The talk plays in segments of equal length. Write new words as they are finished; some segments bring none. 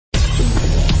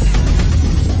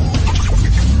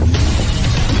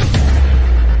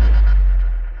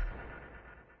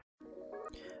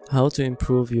How to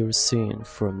improve your scene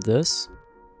from this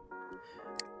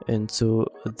into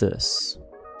this.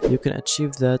 You can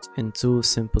achieve that in two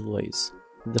simple ways.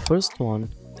 The first one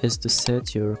is to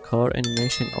set your car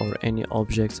animation or any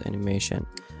object animation,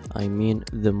 I mean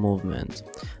the movement.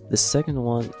 The second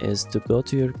one is to go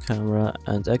to your camera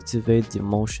and activate the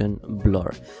motion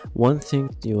blur. One thing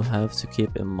you have to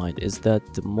keep in mind is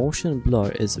that the motion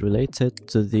blur is related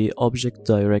to the object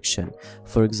direction.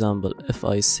 For example, if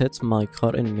I set my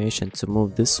car animation to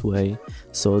move this way,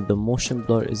 so the motion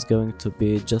blur is going to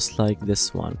be just like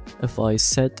this one. If I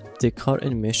set the car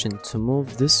animation to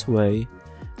move this way,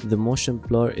 the motion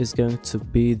blur is going to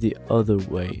be the other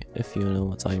way, if you know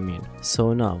what I mean.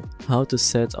 So now, how to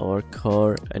set our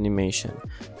car animation?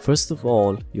 First of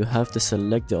all, you have to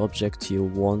select the object you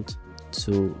want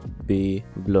to be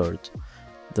blurred.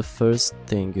 The first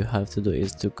thing you have to do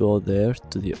is to go there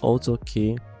to the auto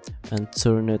key and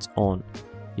turn it on.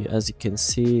 As you can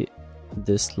see,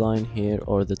 this line here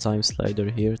or the time slider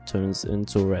here turns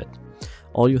into red.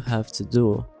 All you have to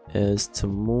do is to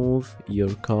move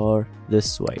your car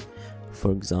this way.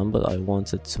 For example, I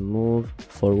want it to move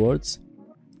forwards.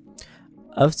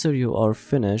 After you are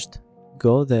finished,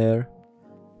 go there,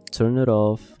 turn it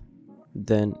off,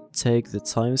 then take the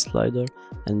time slider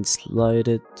and slide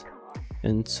it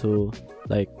into,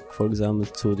 like, for example,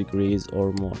 2 degrees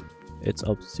or more. It's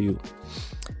up to you.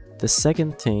 The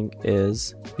second thing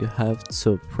is you have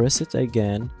to press it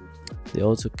again, the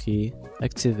auto key,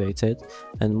 activate it,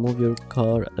 and move your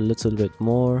car a little bit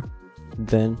more,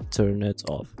 then turn it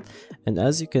off. And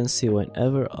as you can see,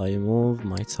 whenever I move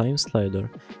my time slider,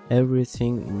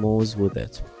 everything moves with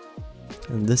it.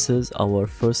 And this is our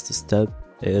first step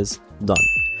is done.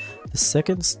 The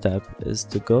second step is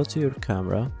to go to your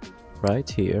camera right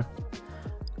here,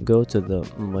 go to the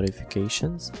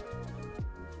modifications,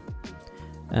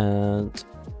 and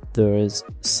there is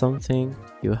something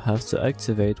you have to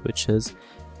activate, which is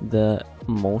the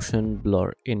motion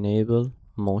blur. Enable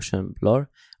motion blur.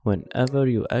 Whenever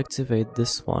you activate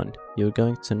this one, you're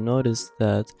going to notice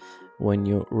that when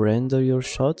you render your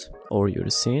shot or your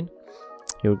scene,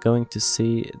 you're going to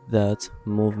see that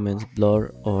movement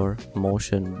blur or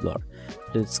motion blur.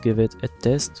 Let's give it a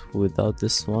test without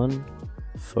this one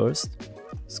first.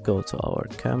 Let's go to our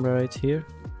camera right here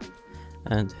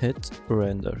and hit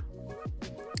render.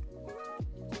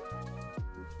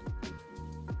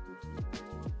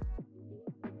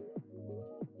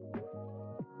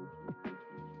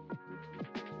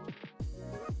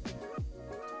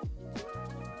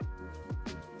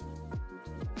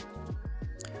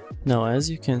 Now, as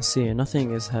you can see,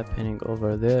 nothing is happening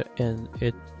over there and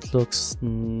it looks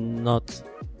not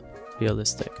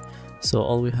realistic. So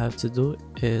all we have to do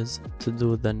is to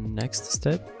do the next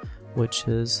step, which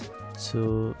is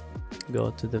to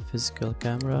go to the physical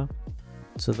camera,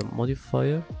 to the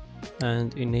modifier,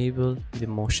 and enable the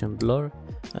motion blur,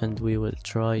 and we will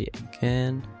try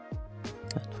again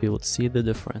and we will see the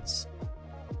difference.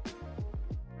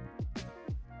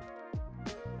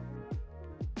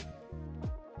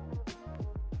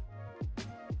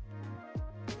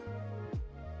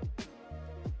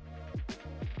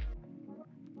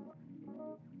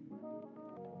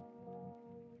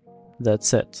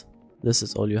 That's it. This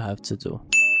is all you have to do.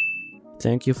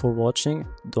 Thank you for watching.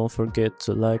 Don't forget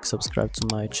to like, subscribe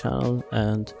to my channel,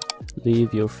 and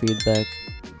leave your feedback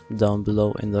down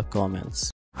below in the comments.